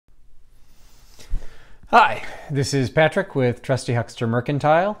Hi, this is Patrick with Trusty Huckster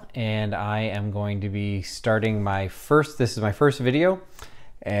Mercantile, and I am going to be starting this is my first video,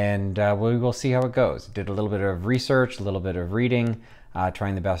 and we will see how it goes. Did a little bit of research, a little bit of reading,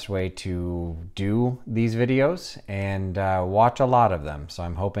 trying the best way to do these videos, and watch a lot of them. So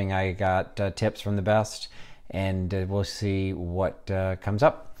I'm hoping I got tips from the best, and we'll see what comes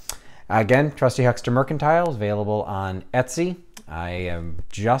up. Again, Trusty Huckster Mercantile is available on Etsy. I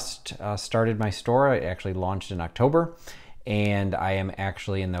just started my store. I actually launched in October, and I am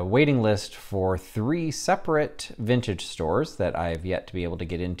actually in the waiting list for 3 separate vintage stores that I've yet to be able to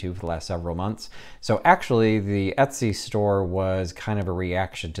get into for the last several months. So actually, the Etsy store was kind of a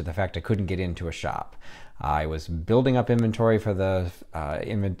reaction to the fact I couldn't get into a shop. I was building up inventory for the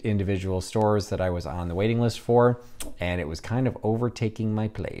individual stores that I was on the waiting list for, and it was kind of overtaking my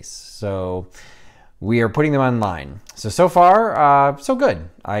place. So we are putting them online. So far, so good.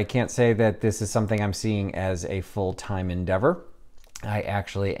 I can't say that this is something I'm seeing as a full-time endeavor. I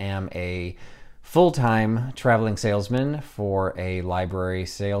actually am a full-time traveling salesman for a library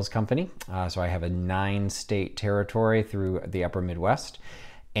sales company. So I have a 9-state territory through the upper Midwest.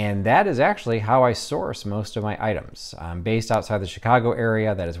 And that is actually how I source most of my items. I'm based outside the Chicago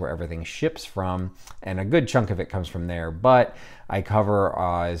area. That is where everything ships from, and a good chunk of it comes from there. But I cover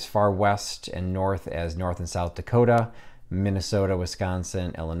as far west and north as North and South Dakota, Minnesota,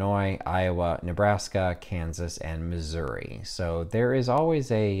 Wisconsin, Illinois, Iowa, Nebraska, Kansas, and Missouri. So there is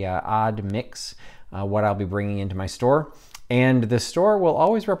always a odd mix what I'll be bringing into my store. And the store will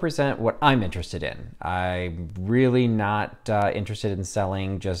always represent what I'm interested in. I'm really not interested in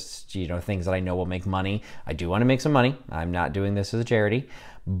selling just things that I know will make money. I do want to make some money. I'm not doing this as a charity,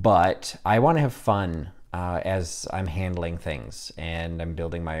 but I want to have fun as I'm handling things. And I'm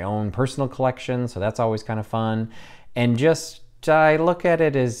building my own personal collection, so that's always kind of fun. And just I look at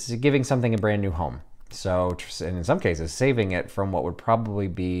it as giving something a brand new home. So, and in some cases, saving it from what would probably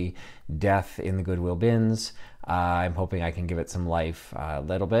be death in the Goodwill bins. I'm hoping I can give it some life a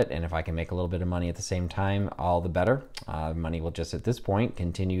little bit, and if I can make a little bit of money at the same time, all the better. Money will just, at this point,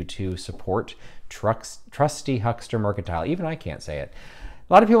 continue to support Trusty Huckster Mercantile. Even I can't say it.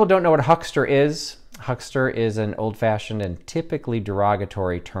 A lot of people don't know what a huckster is. Huckster is an old-fashioned and typically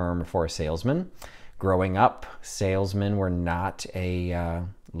derogatory term for a salesman. Growing up, salesmen were not a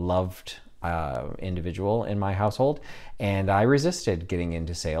loved individual in my household, and I resisted getting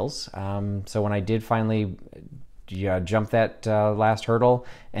into sales. So when I did finally jump that last hurdle,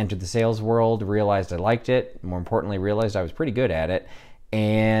 entered the sales world, realized I liked it, more importantly realized I was pretty good at it,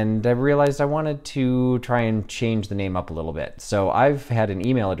 and I realized I wanted to try and change the name up a little bit. So I've had an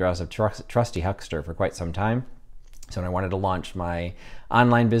email address of Trusty Huckster for quite some time. So when I wanted to launch my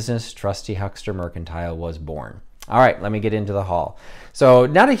online business, Trusty Huckster Mercantile was born. All right, let me get into the haul. So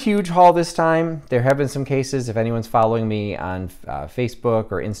not a huge haul this time. There have been some cases. If anyone's following me on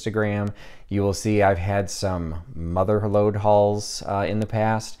Facebook or Instagram, you will see I've had some mother load hauls in the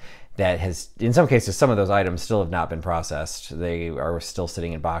past that has, in some cases, some of those items still have not been processed. They are still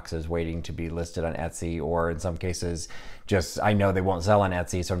sitting in boxes waiting to be listed on Etsy, or in some cases, just I know they won't sell on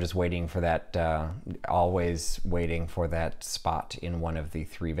Etsy, so I'm just waiting for that, always waiting for that spot in one of the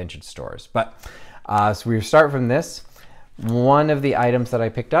 3 vintage stores. But so we start from this. One of the items that I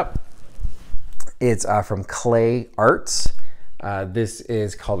picked up, it's from Clay Arts. This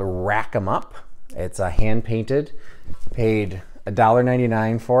is called Rack 'em Up. It's hand painted. Paid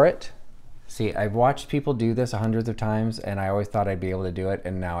 $1.99 for it. See, I've watched people do this hundreds of times, and I always thought I'd be able to do it,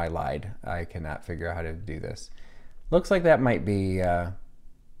 and now I lied. I cannot figure out how to do this. Looks like that might be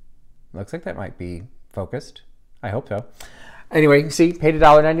focused. I hope so. Anyway, see, paid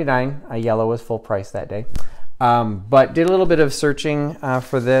 $1.99. Yellow was full price that day. But did a little bit of searching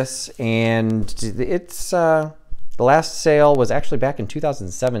for this, and it's the last sale was actually back in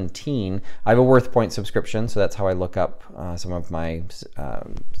 2017. I have a Worth Point subscription, so that's how I look up some of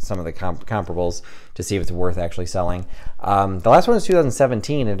the comparables to see if it's worth actually selling. The last one was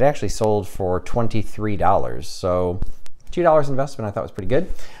 2017, and it actually sold for $23. So $2 investment I thought was pretty good.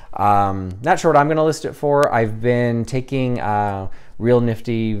 Not sure what I'm going to list it for. I've been taking real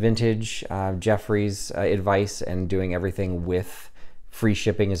nifty vintage Jeffrey's advice and doing everything with free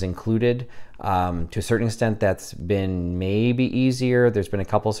shipping is included. To a certain extent, that's been maybe easier. There's been a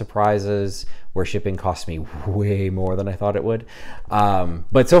couple surprises where shipping cost me way more than I thought it would.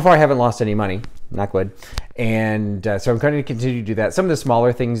 But so far I haven't lost any money, not good. And so I'm going to continue to do that. Some of the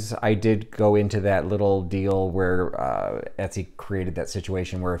smaller things, I did go into that little deal where Etsy created that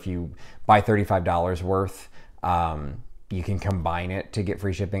situation where if you buy $35 worth, you can combine it to get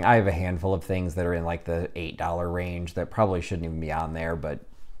free shipping. I have a handful of things that are in like the $8 range that probably shouldn't even be on there, but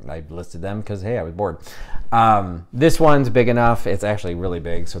I listed them because, hey, I was bored. This one's big enough. It's actually really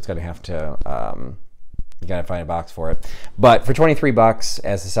big, so it's going to have to, you got to find a box for it. But for 23 bucks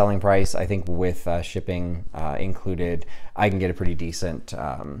as the selling price, I think with shipping included, I can get a pretty decent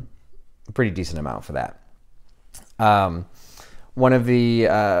amount for that. One of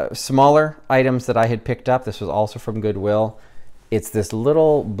the smaller items that I had picked up, this was also from Goodwill. It's this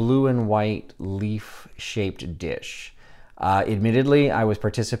little blue and white leaf-shaped dish. Admittedly, I was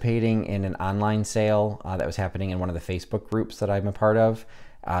participating in an online sale that was happening in one of the Facebook groups that I'm a part of.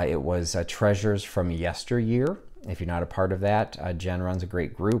 It was Treasures from Yesteryear. If you're not a part of that, Jen runs a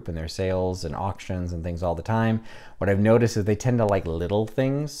great group, and there's sales and auctions and things all the time. What I've noticed is they tend to like little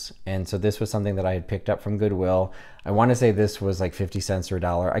things, and so this was something that I had picked up from Goodwill. I want to say this was like 50 cents or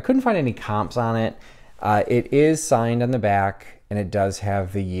 $1. I couldn't find any comps on it. It is signed on the back, and it does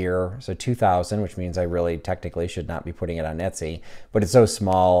have the year, so 2000, which means I really technically should not be putting it on Etsy, but it's so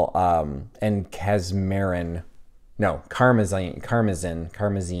small, and Karmazine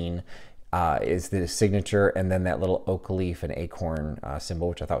is the signature, and then that little oak leaf and acorn symbol,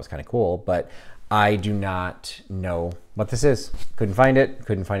 which I thought was kind of cool, but I do not know what this is. Couldn't find it,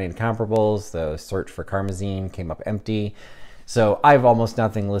 couldn't find any comparables. The search for Karmazine came up empty. So I have almost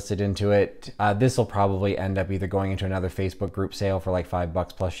nothing listed into it. This will probably end up either going into another Facebook group sale for like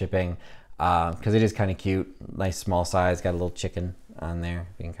 $5 plus shipping, because it is kind of cute. Nice small size, got a little chicken on there.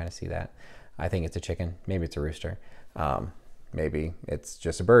 You can kind of see that. I think it's a chicken, maybe it's a rooster. Maybe it's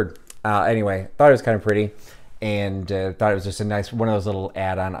just a bird. Anyway, thought it was kind of pretty, and thought it was just a nice, one of those little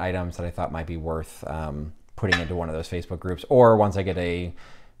add-on items that I thought might be worth putting into one of those Facebook groups, or once I get a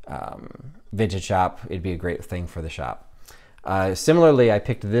vintage shop, it'd be a great thing for the shop. Similarly, I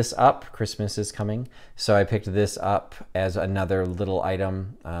picked this up. Christmas is coming, so I picked this up as another little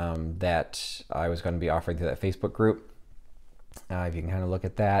item that I was going to be offering to that Facebook group. If you can kind of look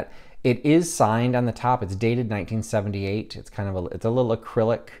at that. It is signed on the top. It's dated 1978. It's kind of it's a little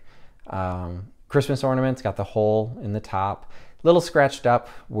acrylic Christmas ornament. It's got the hole in the top. A little scratched up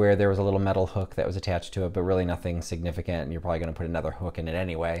where there was a little metal hook that was attached to it, but really nothing significant, and you're probably going to put another hook in it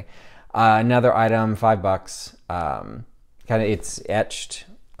anyway. Another item, $5. Kind of, it's etched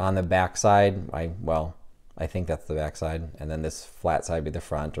on the back side. I think that's the back side, and then this flat side be the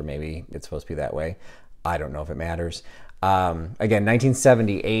front, or maybe it's supposed to be that way. I don't know if it matters. Again,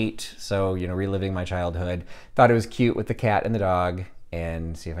 1978, so, you know, reliving my childhood. Thought it was cute with the cat and the dog,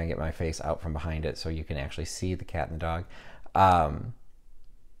 and see if I can get my face out from behind it so you can actually see the cat and the dog.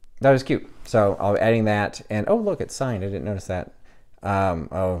 That was cute. So I'll be adding that, and oh, look, it's signed. I didn't notice that.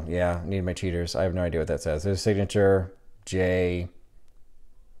 Oh, yeah, need my cheaters. I have no idea what that says. There's a signature, J.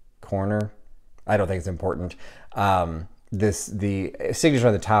 Corner. I don't think it's important. The signature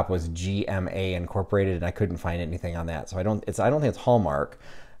on the top was GMA Incorporated, and I couldn't find anything on that. So I don't think it's Hallmark.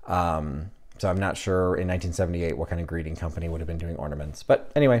 So I'm not sure in 1978 what kind of greeting company would have been doing ornaments.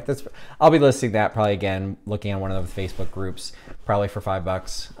 But anyway, I'll be listing that probably again, looking on one of the Facebook groups, probably for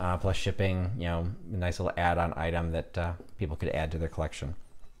 $5 plus shipping. You know, a nice little add-on item that people could add to their collection.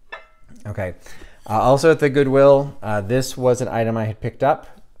 Okay. Also at the Goodwill, this was an item I had picked up.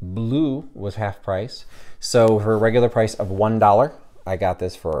 Blue was half price. So for a regular price of $1, I got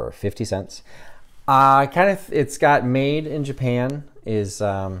this for 50 cents. It's got made in Japan is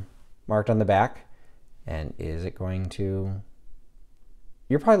marked on the back. And is it going to...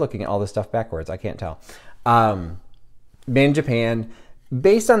 You're probably looking at all this stuff backwards. I can't tell. Made in Japan.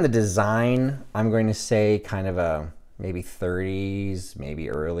 Based on the design, I'm going to say kind of a maybe 30s, maybe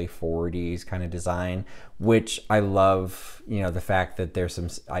early 40s kind of design, which I love, you know, the fact that there's some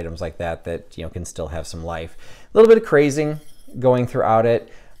items like that that, you know, can still have some life. A little bit of crazing going throughout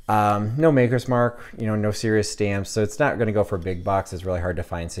it. No maker's mark, you know, no serious stamps. So it's not going to go for a big box. It's really hard to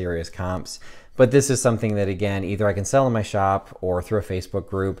find serious comps. But this is something that, again, either I can sell in my shop or through a Facebook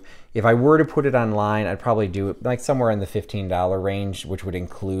group. If I were to put it online, I'd probably do it like somewhere in the $15 range, which would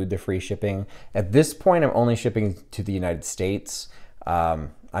include the free shipping. At this point, I'm only shipping to the United States.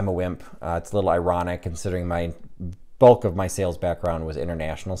 I'm a wimp. It's a little ironic considering my bulk of my sales background was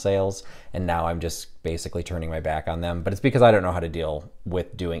international sales, and now I'm just basically turning my back on them. But it's because I don't know how to deal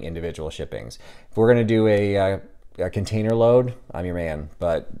with doing individual shippings. If we're going to do a container load, I'm your man.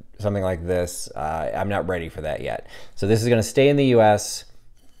 But something like this, I'm not ready for that yet. So this is going to stay in the U.S.,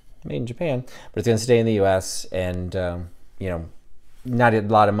 made in Japan, but it's going to stay in the U.S. and, you know, not a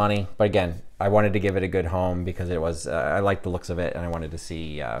lot of money. But again, I wanted to give it a good home because it was, I liked the looks of it, and I wanted to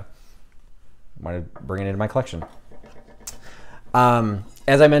see, wanted to bring it into my collection.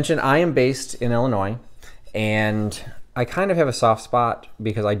 As I mentioned, I am based in Illinois, and I kind of have a soft spot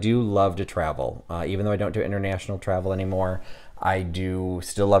because I do love to travel. Even though I don't do international travel anymore, I do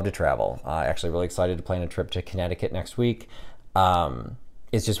still love to travel. Actually really excited to plan a trip to Connecticut next week.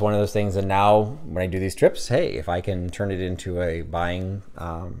 It's just one of those things, and now when I do these trips, hey, if I can turn it into a buying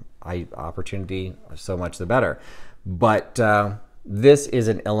opportunity, so much the better. But this is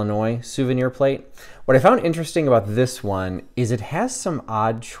an Illinois souvenir plate. What I found interesting about this one is it has some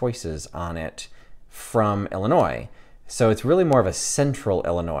odd choices on it from Illinois. So it's really more of a central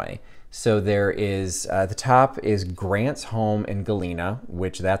Illinois. So there is, at the top is Grant's home in Galena,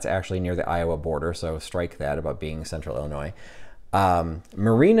 which that's actually near the Iowa border, so strike that about being central Illinois.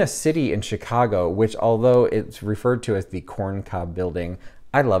 Marina City in Chicago, which although it's referred to as the Corn Cob Building,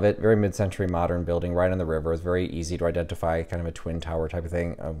 I love it. Very mid-century modern building right on the river. It's very easy to identify, kind of a twin tower type of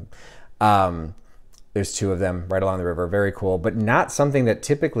thing. There's two of them right along the river. Very cool, but not something that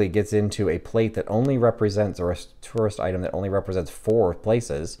typically gets into a plate that only represents, or a tourist item that only represents 4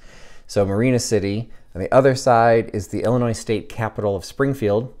 places. So Marina City. On the other side is the Illinois state capital of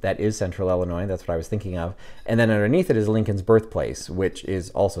Springfield. That is central Illinois. That's what I was thinking of. And then underneath it is Lincoln's birthplace, which is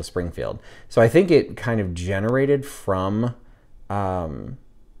also Springfield. So I think it kind of generated from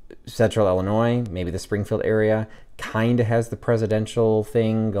central Illinois, maybe the Springfield area. Kind of has the presidential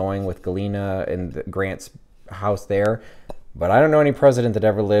thing going with Galena and Grant's house there. But I don't know any president that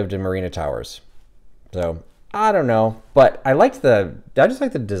ever lived in Marina Towers. So I don't know, but I just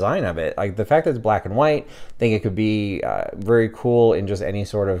like the design of it. Like the fact that it's black and white, I think it could be very cool in just any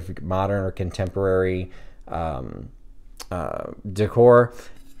sort of modern or contemporary decor.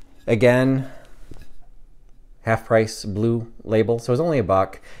 Again, half price blue label, so it's only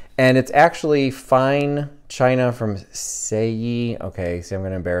 $1. And it's actually fine china from Seiyei. Okay, see, I'm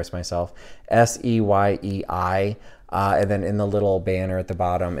going to embarrass myself. Seiyei. And then in the little banner at the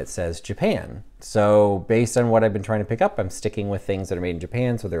bottom, it says Japan. So based on what I've been trying to pick up, I'm sticking with things that are made in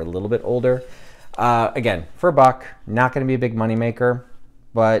Japan, so they're a little bit older. Again, for $1, not going to be a big money maker,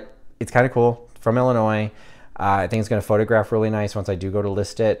 but it's kind of cool. From Illinois. I think it's going to photograph really nice once I do go to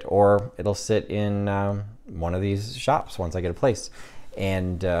list it, or it'll sit in one of these shops once I get a place.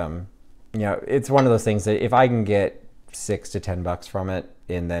 And you know, it's one of those things that if I can get $6 to $10 from it,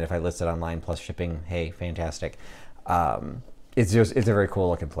 and then if I list it online plus shipping, hey, fantastic. It's a very cool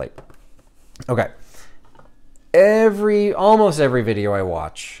looking plate. Okay. Almost every video I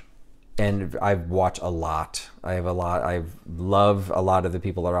watch, and I watch a lot. I love a lot of the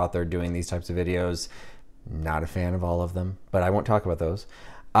people that are out there doing these types of videos. Not a fan of all of them, but I won't talk about those.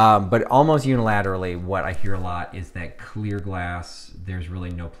 But almost unilaterally, what I hear a lot is that clear glass, there's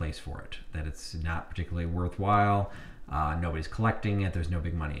really no place for it. That it's not particularly worthwhile. Nobody's collecting it. There's no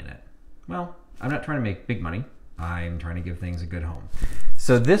big money in it. Well, I'm not trying to make big money. I'm trying to give things a good home.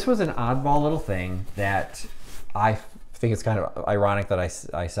 So this was an oddball little thing that I think it's kind of ironic that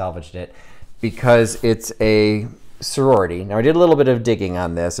I salvaged it, because it's a sorority. Now I did a little bit of digging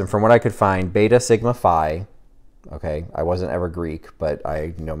on this, and from what I could find, Beta Sigma Phi, okay, I wasn't ever Greek, but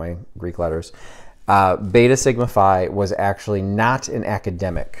I know my Greek letters. Beta Sigma Phi was actually not an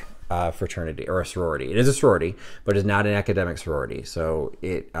academic fraternity or a sorority. It is a sorority, but it's not an academic sorority. So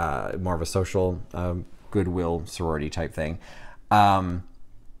it more of a social Goodwill sorority type thing.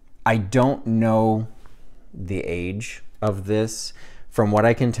 I don't know the age of this. From what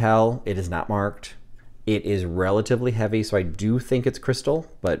I can tell, it is not marked. It is relatively heavy, so I do think it's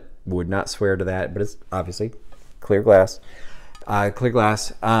crystal, but would not swear to that. But it's obviously clear glass.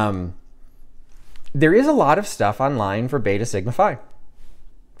 There is a lot of stuff online for Beta Sigma Phi.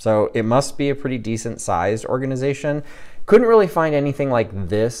 So it must be a pretty decent sized organization. Couldn't really find anything like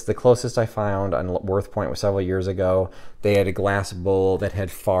this. The closest I found on Worth Point was several years ago. They had a glass bowl that had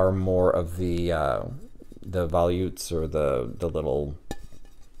far more of the volutes, or the little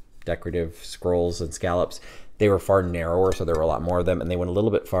decorative scrolls and scallops. They were far narrower, so there were a lot more of them, and they went a little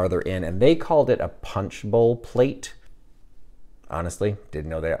bit farther in, and they called it a punch bowl plate. Honestly,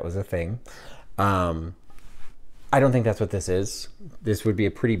 didn't know that was a thing. I don't think that's what this is. This would be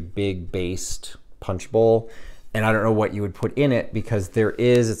a pretty big based punch bowl, and I don't know what you would put in it, because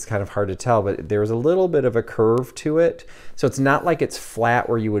it's kind of hard to tell, but there's a little bit of a curve to it. So it's not like it's flat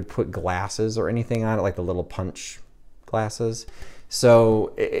where you would put glasses or anything on it, like the little punch glasses.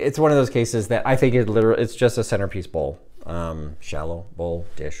 So it's one of those cases that I think it's just a centerpiece bowl, shallow bowl,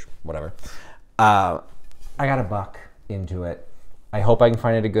 dish, whatever. I got $1 into it. I hope I can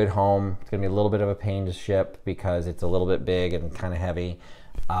find it a good home. It's gonna be a little bit of a pain to ship because it's a little bit big and kind of heavy.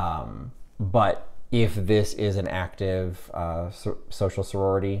 But if this is an active social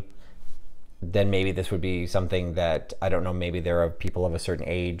sorority, then maybe this would be something that, I don't know, maybe there are people of a certain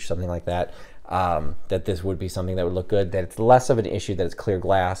age, something like that, that this would be something that would look good, that it's less of an issue that it's clear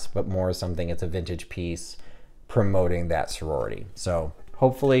glass, but more something, it's a vintage piece promoting that sorority. So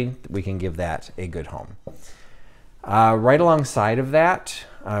hopefully we can give that a good home. Right alongside of that,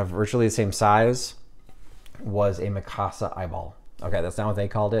 virtually the same size, was a Mikasa eyeball. Okay, that's not what they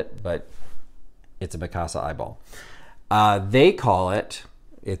called it, but it's a Mikasa eyeball. They call it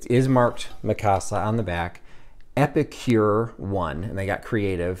is marked Mikasa on the back, Epicure 1, and they got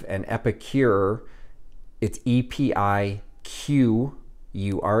creative. And Epicure, it's Epiqure,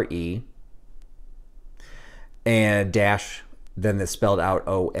 and dash, then the spelled out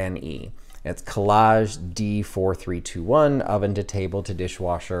ONE. It's Collage D4321, oven to table to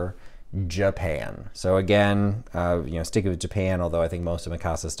dishwasher, Japan. So again, sticking with Japan, although I think most of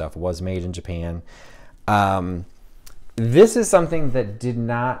Mikasa's stuff was made in Japan. This is something that did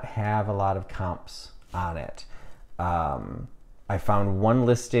not have a lot of comps on it. I found one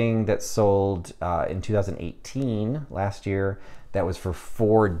listing that sold in 2018, last year, that was for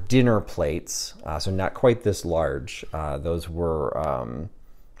 4 dinner plates, so not quite this large. Those were,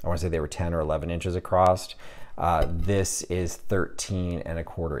 I want to say they were 10 or 11 inches across. This is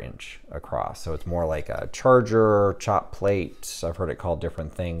 13¼ inch across, so it's more like a charger, chop plate. I've heard it called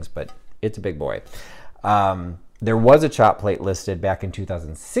different things, but it's a big boy. There was a chop plate listed back in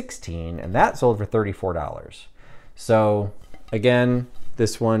 2016, and that sold for $34. So again,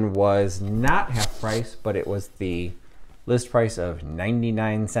 this one was not half price, but it was the list price of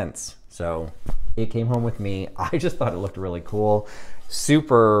 99 cents. So it came home with me. I just thought it looked really cool.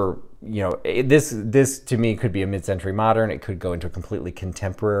 Super, this to me could be a mid-century modern. It could go into a completely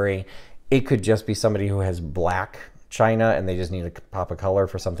contemporary. It could just be somebody who has black china and they just need to pop a color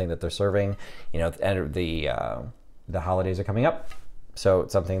for something that they're serving. The holidays are coming up, so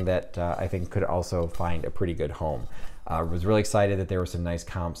it's something that I think could also find a pretty good home. I was really excited that there were some nice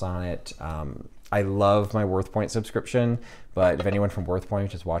comps on it. I love my WorthPoint subscription, but if anyone from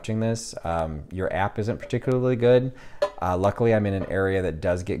WorthPoint is watching this, your app isn't particularly good. Luckily, I'm in an area that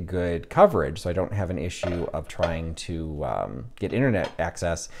does get good coverage, so I don't have an issue of trying to get internet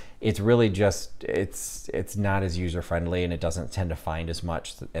access. It's really just, it's not as user-friendly, and it doesn't tend to find as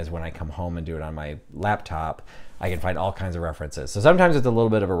much as when I come home and do it on my laptop. I can find all kinds of references. So sometimes it's a little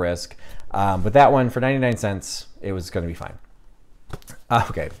bit of a risk, but that one, for 99 cents, it was going to be fine.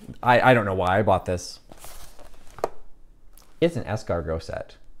 Okay, I don't know why I bought this. It's an escargot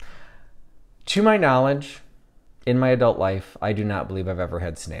set. To my knowledge, in my adult life, I do not believe I've ever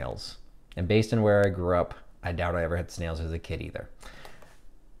had snails. And based on where I grew up, I doubt I ever had snails as a kid either.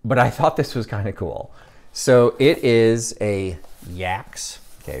 But I thought this was kind of cool. So it is a Yaks,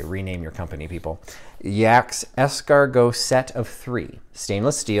 okay, rename your company, people. Yaks escargot set of 3,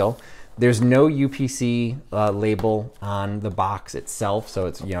 stainless steel. There's no UPC label on the box itself, so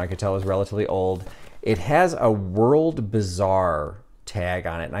it's, I could tell it was relatively old. It has a World Bazaar tag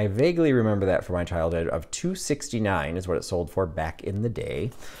on it, and I vaguely remember that from my childhood, of $269 is what it sold for back in the day.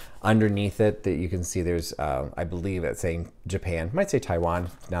 Underneath it, that you can see there's, I believe it's saying Japan. Might say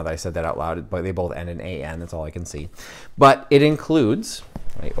Taiwan, now that I said that out loud, but they both end in AN, that's all I can see. But it includes,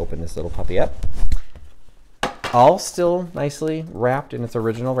 let me open this little puppy up, all still nicely wrapped in its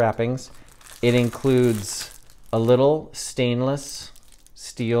original wrappings. It includes a little stainless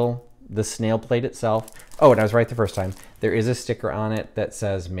steel, the snail plate itself. Oh, and I was right the first time. There is a sticker on it that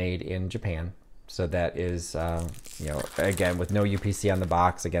says made in Japan. So that is, again, with no UPC on the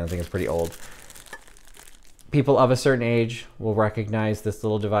box. Again, I think it's pretty old. People of a certain age will recognize this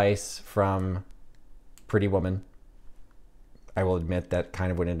little device from Pretty Woman. I will admit that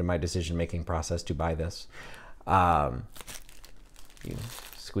kind of went into my decision-making process to buy this. You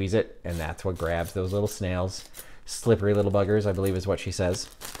squeeze it, and that's what grabs those little snails. Slippery little buggers, I believe is what she says.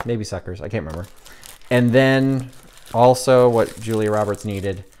 Maybe suckers, I can't remember. And then also what Julia Roberts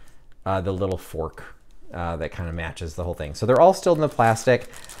needed, the little fork that kind of matches the whole thing. So they're all still in the plastic.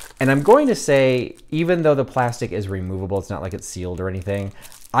 And I'm going to say, even though the plastic is removable, it's not like it's sealed or anything,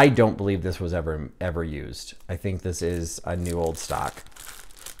 I don't believe this was ever used. I think this is a new old stock.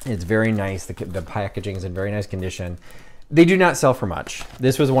 It's very nice. The packaging is in very nice condition. They do not sell for much.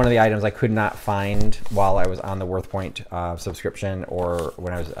 This was one of the items I could not find while I was on the WorthPoint subscription, or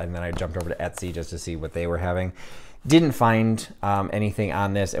when and then I jumped over to Etsy just to see what they were having. Didn't find anything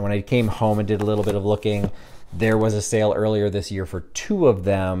on this. And when I came home and did a little bit of looking, there was a sale earlier this year for 2 of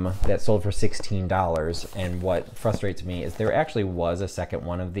them that sold for $16. And what frustrates me is there actually was a second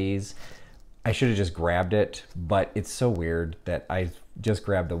one of these. I should have just grabbed it, but it's so weird that I just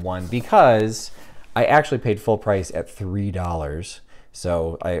grabbed the one because I actually paid full price at $3.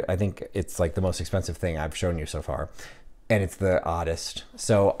 So I think it's like the most expensive thing I've shown you so far. And it's the oddest.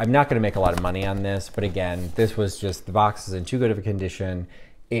 So I'm not gonna make a lot of money on this, but again, this was just, the box is in too good of a condition.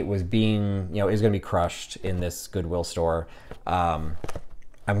 it was being, it was going to be crushed in this Goodwill store. I'm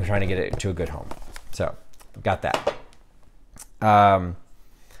trying to get it to a good home. So got that.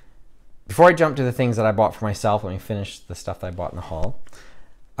 Before I jump to the things that I bought for myself, let me finish the stuff that I bought in the haul.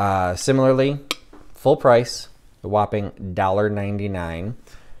 Similarly, full price, a whopping $1.99.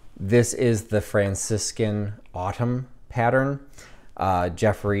 This is the Franciscan Autumn pattern.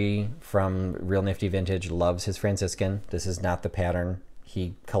 Jeffrey from Real Nifty Vintage loves his Franciscan. This is not the pattern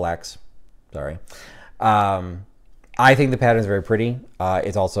he collects. Sorry. I think the pattern is very pretty.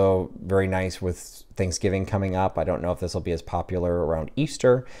 It's also very nice with Thanksgiving coming up. I don't know if this will be as popular around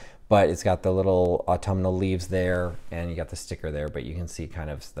Easter, but it's got the little autumnal leaves there, and you got the sticker there, but you can see kind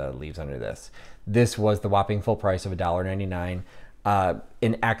of the leaves under this. This was the whopping full price of $1.99.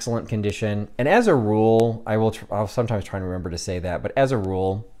 In excellent condition. And as a rule, I'll sometimes try and remember to say that, but as a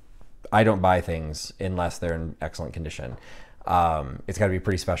rule, I don't buy things unless they're in excellent condition. It's got to be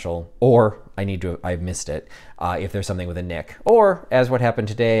pretty special, or I've missed it if there's something with a nick, or as what happened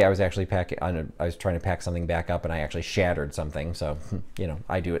today, I was actually I was trying to pack something back up and I actually shattered something. So,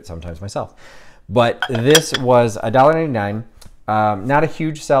 I do it sometimes myself. But this was $1.99. Not a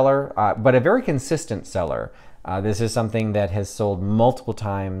huge seller, but a very consistent seller. This is something that has sold multiple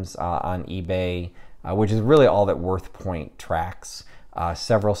times on eBay, which is really all that WorthPoint tracks.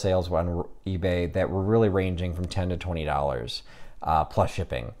 Several sales on eBay that were really ranging from $10 to $20 plus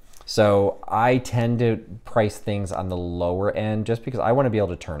shipping. So I tend to price things on the lower end just because I want to be able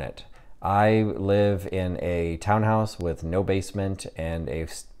to turn it. I live in a townhouse with no basement and a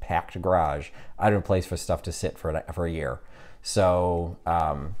packed garage. I don't have a place for stuff to sit for a year. So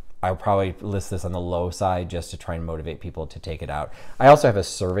I'll probably list this on the low side just to try and motivate people to take it out. I also have a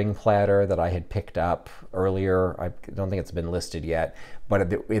serving platter that I had picked up earlier. I don't think it's been listed yet,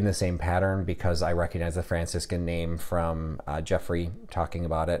 but in the same pattern because I recognize the Franciscan name from Jeffrey talking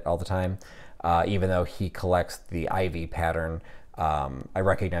about it all the time. Even though he collects the Ivy pattern, I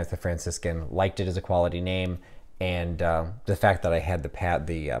recognize the Franciscan, liked it as a quality name, and the fact that I had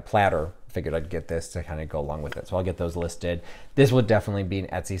the platter, figured I'd get this to kind of go along with it. So I'll get those listed. This will definitely be an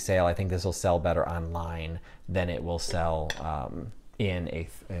Etsy sale. I think this will sell better online than it will sell in a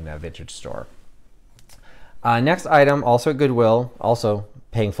vintage store. Next item, also at Goodwill, also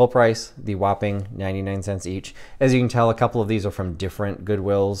paying full price, the whopping 99 cents each. As you can tell, a couple of these are from different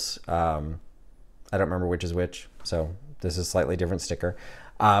Goodwills. I don't remember which is which, so this is a slightly different sticker.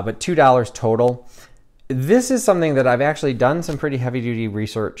 But $2 total. This is something that I've actually done some pretty heavy-duty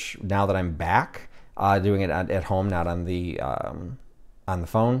research now that I'm back, doing it at home, not on the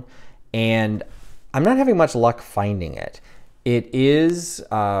phone, and I'm not having much luck finding it. It is,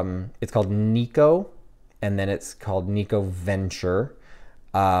 it's called Nico, and then it's called Nico Venture,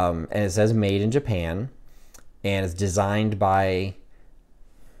 and it says made in Japan, and it's designed by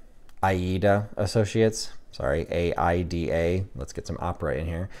AIDA Associates. Sorry, AIDA. Let's get some opera in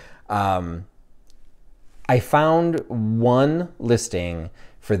here. I found one listing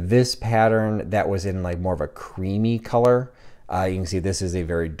for this pattern that was in like more of a creamy color. You can see this is a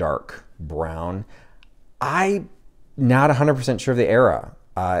very dark brown. I'm not 100% sure of the era.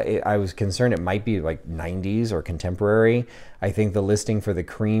 I was concerned it might be like 90s or contemporary. I think the listing for the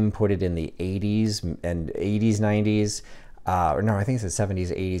cream put it in the 80s and 80s, 90s. Or no, I think it's the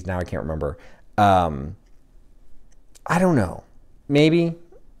 70s, 80s. Now I can't remember. I don't know. Maybe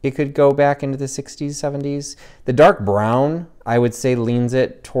it could go back into the 60s, 70s. The dark brown, I would say, leans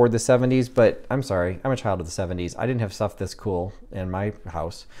it toward the 70s, but I'm sorry, I'm a child of the 70s. I didn't have stuff this cool in my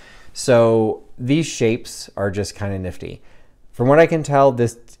house. So these shapes are just kind of nifty. From what I can tell,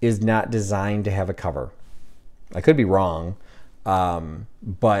 this is not designed to have a cover. I could be wrong,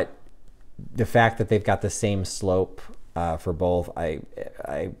 but the fact that they've got the same slope for both,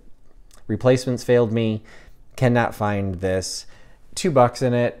 replacements failed me. Cannot find this. $2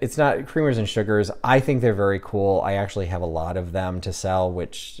 in it. It's not creamers and sugars. I think they're very cool. I actually have a lot of them to sell,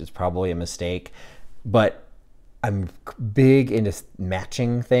 which is probably a mistake, but I'm big into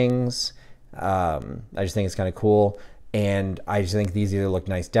matching things. I just think it's kind of cool. And I just think these either look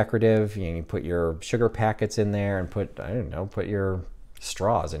nice decorative. You put your sugar packets in there and put your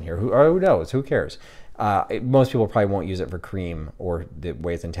straws in here. Who knows? Who cares? Most people probably won't use it for cream or the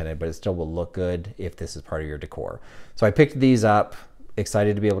way it's intended, but it still will look good if this is part of your decor. So I picked these up,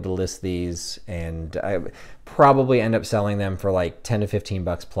 excited to be able to list these, and I probably end up selling them for like 10 to 15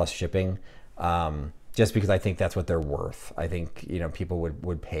 bucks plus shipping, just because I think that's what they're worth. I think people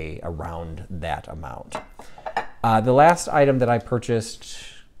would pay around that amount. The last item that I purchased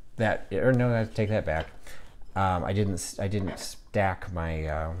I take that back. I didn't stack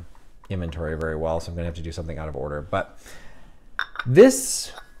my inventory very well, so I'm gonna have to do something out of order. But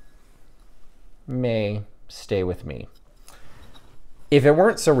This may stay with me. If it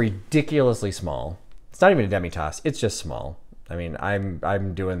weren't so ridiculously small, it's not even a demi-tasse, it's just small. I mean,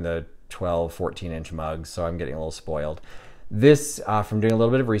 I'm doing the 12, 14-inch mugs, so I'm getting a little spoiled. This, from doing a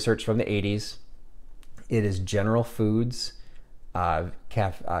little bit of research from the 80s, it is General Foods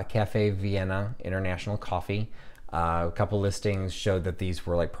Cafe Vienna International Coffee. A couple listings showed that these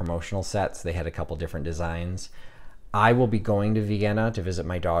were like promotional sets. They had a couple different designs. I will be going to Vienna to visit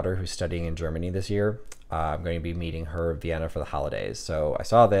my daughter who's studying in Germany this year. I'm going to be meeting her in Vienna for the holidays. So I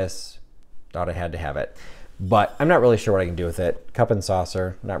saw this, thought I had to have it, but I'm not really sure what I can do with it. Cup and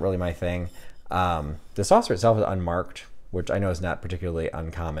saucer, not really my thing. The saucer itself is unmarked, which I know is not particularly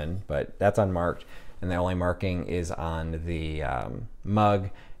uncommon, but that's unmarked. And the only marking is on the mug.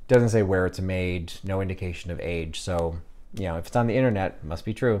 Doesn't say where it's made, no indication of age. So, you know, if it's on the internet, it must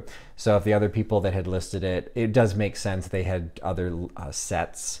be true. So if the other people that had listed it, it does make sense. They had other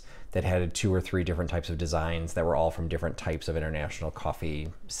sets that had 2 or 3 different types of designs that were all from different types of international coffee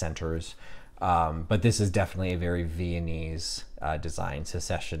centers. But this is definitely a very Viennese design,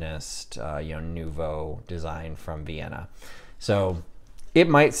 secessionist, you know, nouveau design from Vienna. So it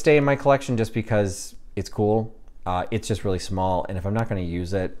might stay in my collection just because it's cool. It's just really small, and if I'm not going to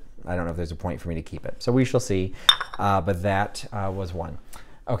use it, I don't know if there's a point for me to keep it. So we shall see, but that was one.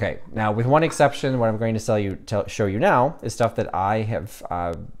 Okay, now with one exception, what I'm going to show you now is stuff that I have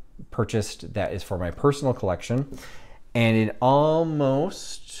purchased that is for my personal collection, and in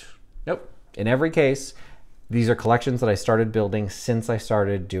in every case, these are collections that I started building since I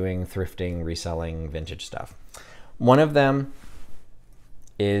started doing thrifting, reselling, vintage stuff. One of them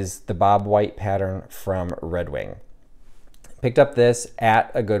is the Bob White pattern from Red Wing. Picked up this at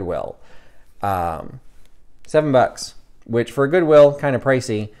a Goodwill. $7, which for a Goodwill, kind of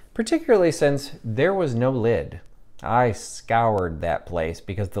pricey, particularly since there was no lid. I scoured that place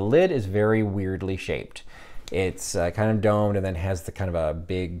because the lid is very weirdly shaped. It's kind of domed and then has the kind of a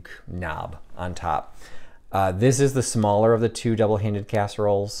big knob on top. This is the smaller of the 2 double-handed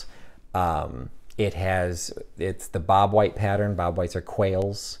casseroles. It's the Bob White pattern. Bob Whites are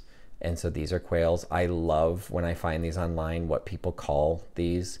quails, and so these are quails. I love when I find these online, what people call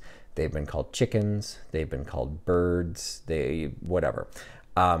these. They've been called chickens, they've been called birds, whatever.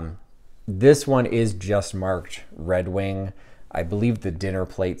 This one is just marked Red Wing. I believe the dinner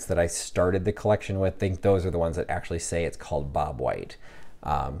plates that I started the collection with, I think those are the ones that actually say it's called Bob White.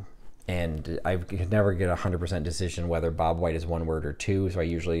 And I could never get a 100% decision whether Bob White is one word or 2, so I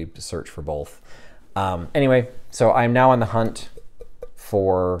usually search for both. Anyway, so I'm now on the hunt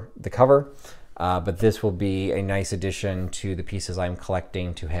for the cover, but this will be a nice addition to the pieces I'm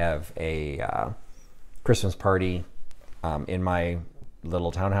collecting to have a Christmas party in my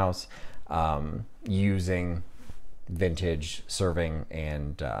little townhouse using vintage serving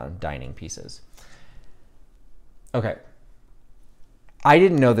and dining pieces. Okay. I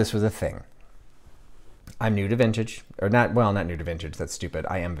didn't know this was a thing. I'm new to vintage, or not new to vintage, that's stupid.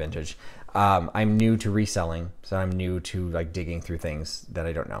 I am vintage. I'm new to reselling, so I'm new to like digging through things that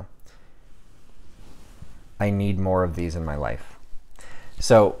I don't know. I need more of these in my life.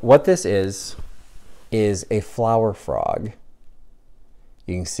 So what this is a flower frog.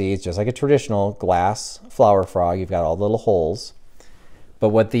 You can see it's just like a traditional glass flower frog. You've got all the little holes. But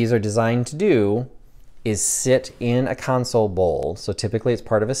what these are designed to do is sit in a console bowl. So typically it's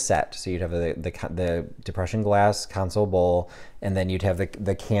part of a set. So you'd have the depression glass console bowl, and then you'd have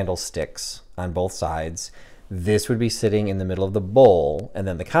the candlesticks on both sides. This would be sitting in the middle of the bowl, and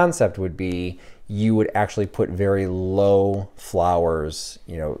then the concept would be you would actually put very low flowers,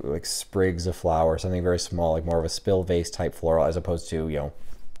 you know, like sprigs of flower, something very small, like more of a spill vase type floral, as opposed to, you know,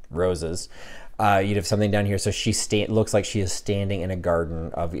 roses. You'd have something down here, so she looks like she is standing in a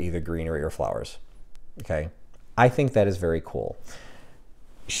garden of either greenery or flowers. Okay, I think that is very cool.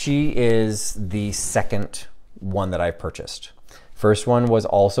 She is the second one that I've purchased. First one was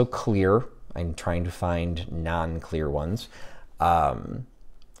also clear. I'm trying to find non-clear ones.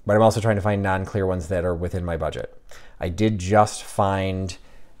 But I'm also trying to find non-clear ones that are within my budget. I did just find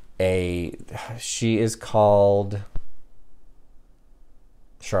she is called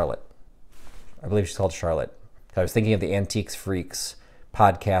Charlotte. I believe she's called Charlotte. I was thinking of the Antiques Freaks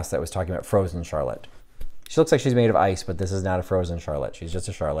podcast that was talking about frozen Charlotte. She looks like she's made of ice, but this is not a frozen Charlotte. She's just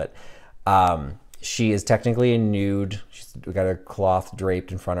a Charlotte. She is technically a nude. She's got a cloth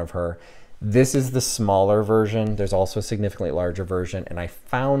draped in front of her. This is the smaller version. There's also a significantly larger version, and I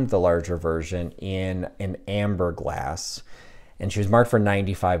found the larger version in an amber glass, and she was marked for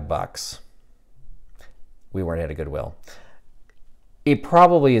 $95. We weren't at a Goodwill. It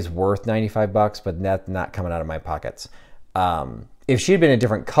probably is worth $95, but that's not coming out of my pockets. If she had been a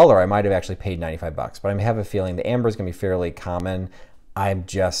different color, I might have actually paid 95 bucks, but I have a feeling the amber is going to be fairly common. I'm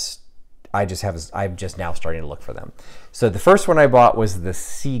just now starting to look for them. So the first one I bought was the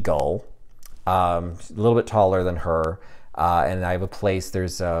Seagull, a little bit taller than her. And I have a place,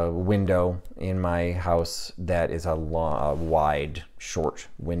 there's a window in my house that is a wide, short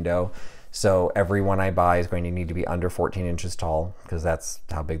window. So every one I buy is going to need to be under 14 inches tall, because that's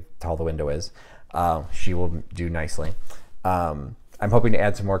how tall the window is. She will do nicely. I'm hoping to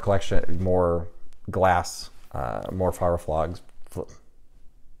add some more collection, more glass, more flower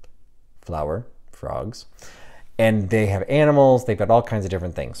frogs. And they have animals, they've got all kinds of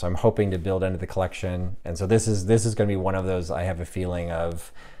different things. So I'm hoping to build into the collection. And so this is going to be one of those, I have a feeling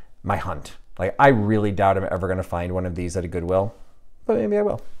of my hunt. Like, I really doubt I'm ever going to find one of these at a Goodwill, but maybe I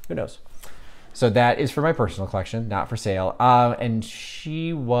will, who knows. So that is for my personal collection, not for sale. And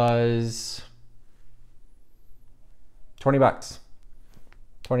she was $20.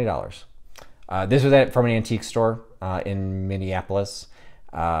 This was from an antique store in Minneapolis.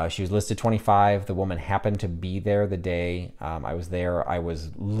 She was listed $25. The woman happened to be there the day I was there. I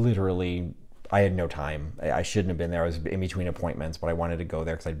had no time. I shouldn't have been there. I was in between appointments, but I wanted to go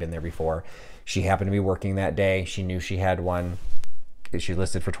there because I'd been there before. She happened to be working that day. She knew she had one. She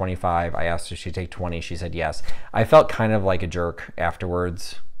listed for $25. I asked her if she'd take $20. She said yes. I felt kind of like a jerk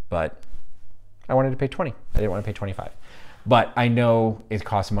afterwards, but I wanted to pay $20. I didn't want to pay $25. But I know it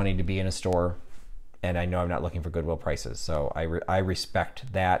costs money to be in a store, and I know I'm not looking for Goodwill prices. So I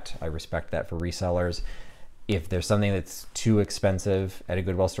respect that. I respect that for resellers. If there's something that's too expensive at a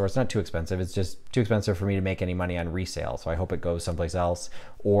Goodwill store, it's not too expensive. It's just too expensive for me to make any money on resale. So I hope it goes someplace else,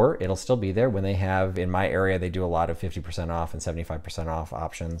 or it'll still be there when they have, in my area, they do a lot of 50% off and 75% off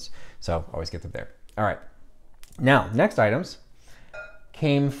options. So always get them there. All right. Now, next items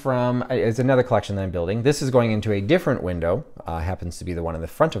came from, it's another collection that I'm building. This is going into a different window, happens to be the one in the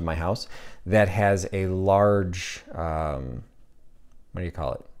front of my house, that has a large, what do you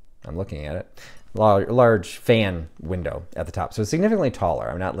call it? I'm looking at it. Large fan window at the top. So it's significantly taller.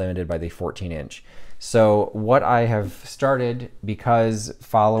 I'm not limited by the 14-inch. So what I have started, because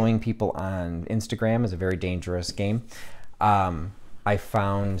following people on Instagram is a very dangerous game, I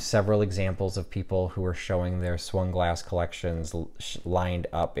found several examples of people who were showing their swung glass collections lined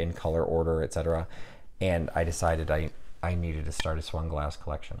up in color order, etc. And I decided I needed to start a swung glass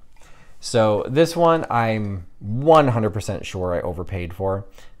collection. So this one I'm 100% sure I overpaid for.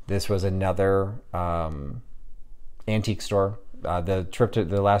 This was another antique store.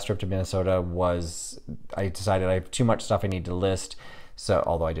 The last trip to Minnesota was, I decided I have too much stuff I need to list. So,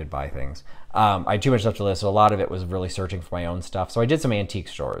 although I did buy things, I had too much stuff to list. So a lot of it was really searching for my own stuff. So I did some antique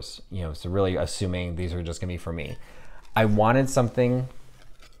stores, so really assuming these are just gonna be for me. I wanted something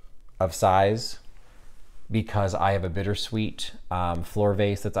of size because I have a bittersweet floor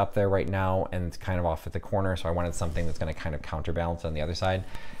vase that's up there right now, and it's kind of off at the corner. So I wanted something that's gonna kind of counterbalance on the other side.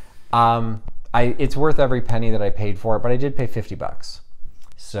 It's worth every penny that I paid for it, but I did pay 50 bucks.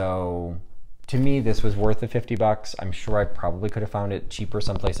 So to me, this was worth the 50 bucks. I'm sure I probably could have found it cheaper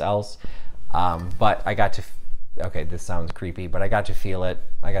someplace else. But I got to, okay, this sounds creepy, but I got to feel it.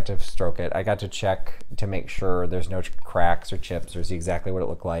 I got to stroke it. I got to check to make sure there's no cracks or chips or see exactly what it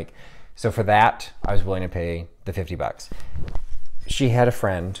looked like. So for that, I was willing to pay the 50 bucks. She had a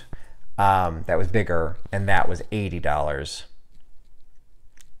friend that was bigger, and that was $80.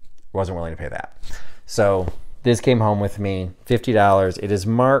 Wasn't willing to pay that. So this came home with me, $50. It is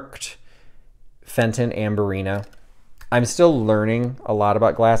marked Fenton Amberina. I'm still learning a lot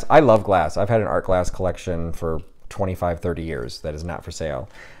about glass. I love glass. I've had an art glass collection for 25, 30 years. That is not for sale.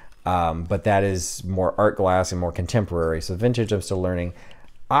 But that is more art glass and more contemporary. So vintage, I'm still learning.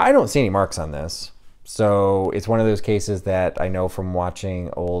 I don't see any marks on this. So it's one of those cases that I know from watching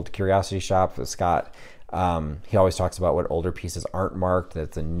old Curiosity Shop with Scott. He always talks about what older pieces aren't marked,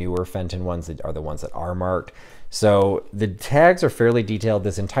 that the newer Fenton ones that are the ones that are marked. So the tags are fairly detailed.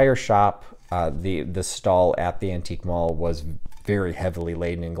 This entire shop, the stall at the antique mall was very heavily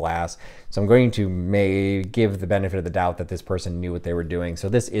laden in glass. So I'm going to give the benefit of the doubt that this person knew what they were doing. So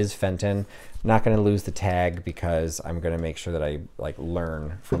this is Fenton. I'm not going to lose the tag because I'm going to make sure that I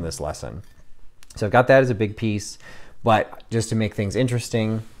learn from this lesson. So I've got that as a big piece, but just to make things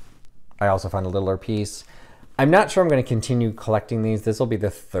interesting, I also found a littler piece. I'm not sure I'm going to continue collecting these. This will be the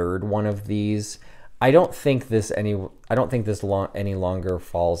third one of these. I don't think this any longer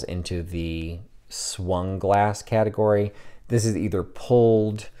falls into the swung glass category. This is either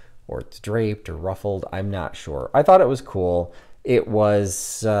pulled or it's draped or ruffled. I'm not sure. I thought it was cool. It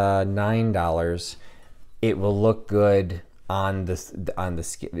was $9. It will look good on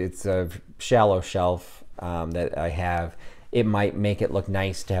the. It's a shallow shelf. that I have. It might make it look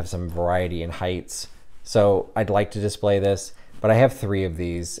nice to have some variety in heights. So I'd like to display this, but I have 3 of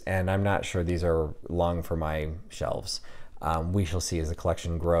these and I'm not sure these are long for my shelves. We shall see as the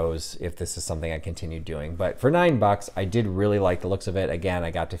collection grows if this is something I continue doing. But for $9, I did really like the looks of it. Again,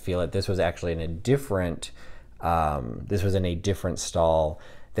 I got to feel it. This was actually in a different, stall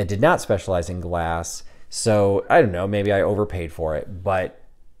that did not specialize in glass. So I don't know, maybe I overpaid for it, but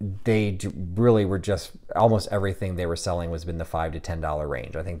they really were just, almost everything they were selling was in the $5 to $10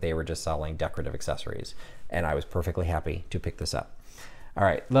 range. I think they were just selling decorative accessories, and I was perfectly happy to pick this up. All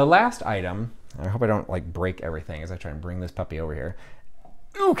right, the last item, I hope I don't like break everything as I try and bring this puppy over here.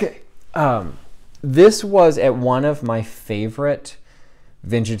 Okay, this was at one of my favorite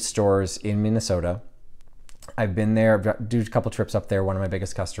vintage stores in Minnesota. I've been there, do a couple trips up there. One of my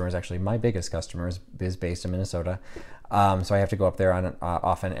biggest customers, actually my biggest customer, is based in Minnesota. So I have to go up there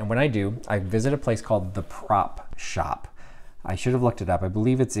often. And when I do, I visit a place called the Prop Shop. I should have looked it up. I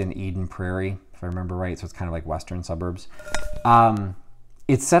believe it's in Eden Prairie, if I remember right. So it's kind of like western suburbs.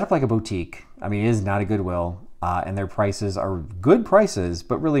 It's set up like a boutique. I mean, it is not a Goodwill. And their prices are good prices,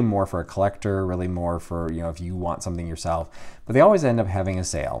 but really more for a collector, really more for, you know, if you want something yourself. But they always end up having a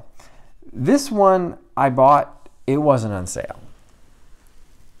sale. This one I bought, it wasn't on sale.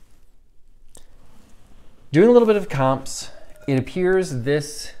 Doing a little bit of comps, it appears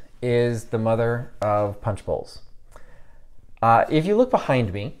this is the mother of punch bowls. If you look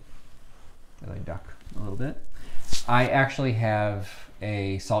behind me, let me duck a little bit, I actually have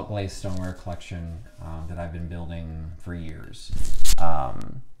a salt glazed stoneware collection that I've been building for years.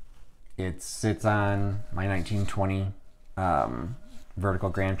 It sits on my 1920 vertical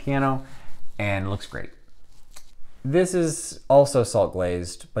grand piano and looks great. This is also salt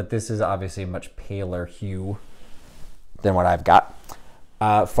glazed, but this is obviously a much paler hue than what I've got.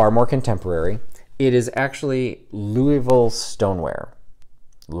 Far more contemporary. It is actually Louisville stoneware.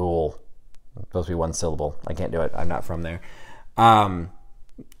 Louisville, supposed to be one syllable. I can't do it. I'm not from there.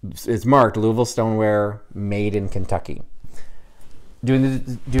 It's marked Louisville stoneware, made in Kentucky. Doing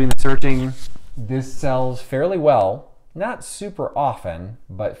the searching, this sells fairly well. Not super often,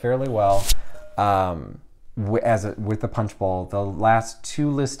 but fairly well. With the punch bowl, the last 2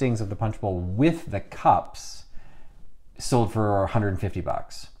 listings of the punch bowl with the cups sold for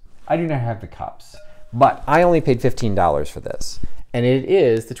 $150. I do not have the cups, but I only paid $15 for this, and it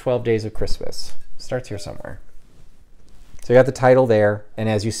is the 12 Days of Christmas. It starts here somewhere. So you got the title there, and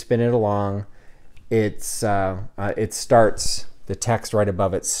as you spin it along, it starts. The text right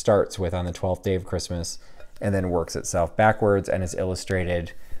above it starts with "on the 12th day of Christmas," and then works itself backwards, and is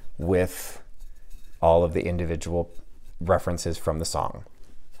illustrated with all of the individual references from the song.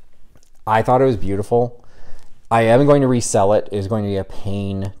 I thought it was beautiful. I am going to resell it. It is going to be a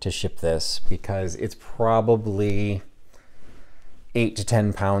pain to ship this because it's probably 8 to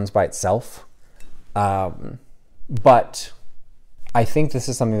 10 pounds by itself. But I think this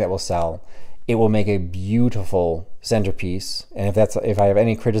is something that will sell. It will make a beautiful centerpiece. And if I have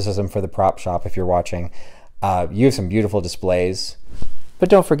any criticism for the prop shop, if you're watching, you have some beautiful displays. But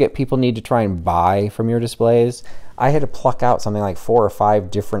don't forget, people need to try and buy from your displays. I had to pluck out something like 4 or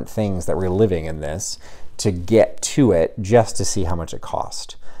 5 different things that were living in this to get to it just to see how much it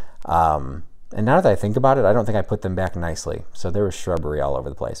cost. And now that I think about it, I don't think I put them back nicely. So there was shrubbery all over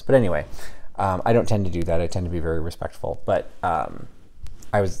the place. But anyway, I don't tend to do that. I tend to be very respectful. But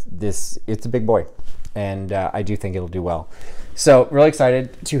it's a big boy, and I do think it'll do well. So really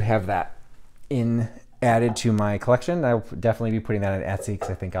excited to have that added to my collection. I'll definitely be putting that on Etsy because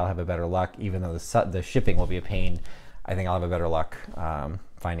I think I'll have a better luck, even though the shipping will be a pain. I think I'll have a better luck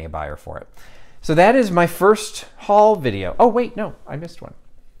finding a buyer for it. So that is my first haul video. Oh wait, no, I missed one.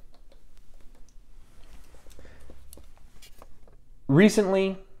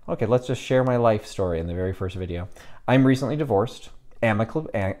 Recently, okay, let's just share my life story in the very first video. I'm recently divorced,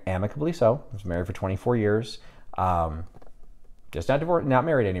 amicably so. I was married for 24 years. Just not divorced, not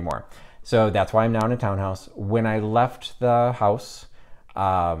married anymore. So that's why I'm now in a townhouse. When I left the house,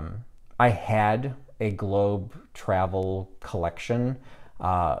 I had a Globe travel collection.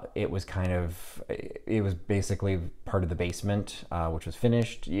 It was basically part of the basement, which was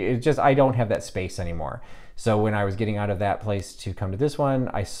finished. I don't have that space anymore. So when I was getting out of that place to come to this one,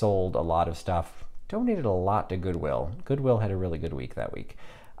 I sold a lot of stuff, donated a lot to Goodwill. Goodwill had a really good week that week.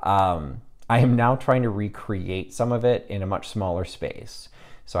 I am now trying to recreate some of it in a much smaller space.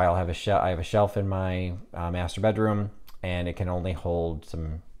 So I have a shelf in my master bedroom, and it can only hold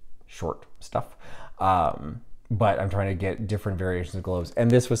some short stuff. But I'm trying to get different variations of globes. And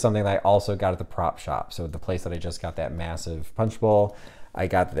this was something that I also got at the prop shop. So the place that I just got that massive punch bowl, I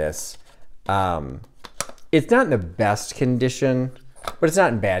got this. It's not in the best condition, but it's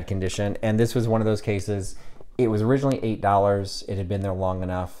not in bad condition. And this was one of those cases. It was originally $8. It had been there long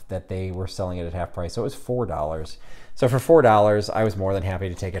enough that they were selling it at half price. So it was $4. So for $4, I was more than happy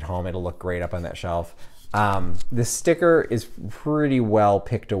to take it home. It'll look great up on that shelf. The sticker is pretty well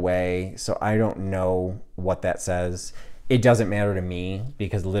picked away, so I don't know what that says. It doesn't matter to me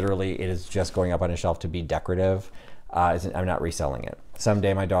because literally it is just going up on a shelf to be decorative. I'm not reselling it.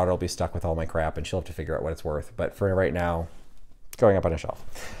 Someday my daughter will be stuck with all my crap and she'll have to figure out what it's worth. But for right now, it's going up on a shelf.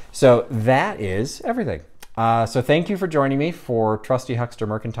 So that is everything. So thank you for joining me for Trusty Huckster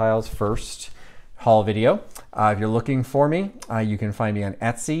Mercantile's first haul video. If you're looking for me, you can find me on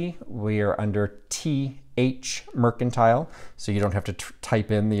Etsy. We are under TH Mercantile, so you don't have to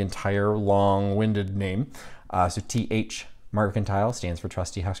type in the entire long-winded name. So TH Mercantile stands for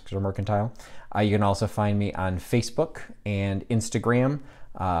Trusty Huckster Mercantile. You can also find me on Facebook and Instagram,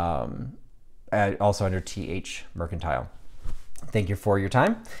 also under TH Mercantile. Thank you for your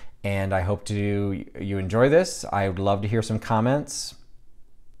time, and I hope you enjoy this. I would love to hear some comments.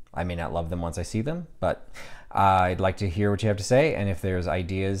 I may not love them once I see them, but I'd like to hear what you have to say, and if there's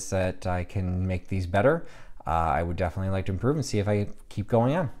ideas that I can make these better, I would definitely like to improve and see if I keep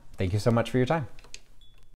going on. Thank you so much for your time.